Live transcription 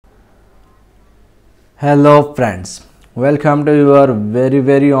Hello friends, welcome to your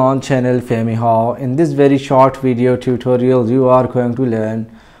very own channel FamiHow. In this very short video tutorial you are going to learn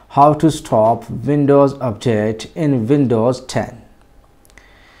how to stop Windows update in Windows 10.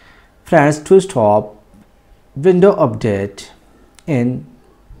 Friends, to stop Windows update in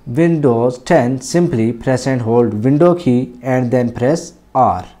Windows 10, simply press and hold Window key and then press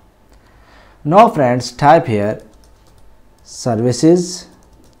R. Now friends, type here services.msc.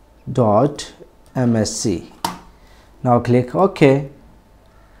 Now click OK.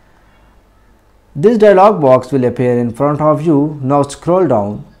 This dialog box will appear in front of you. Now scroll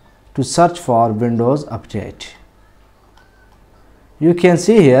down to search for Windows Update. You can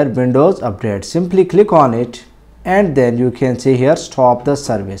see here Windows Update. Simply click on it and then you can see here stop the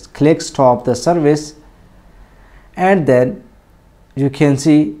service. Click stop the service and then you can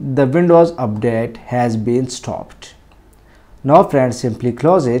see the Windows Update has been stopped. Now friends, simply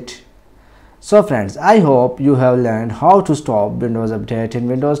close it. So friends, I hope you have learned how to stop Windows Update in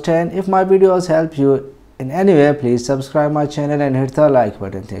Windows 10. If my videos help you in any way, please subscribe my channel and hit the like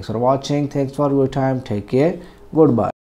button. Thanks for watching. Thanks for your time. Take care. Goodbye.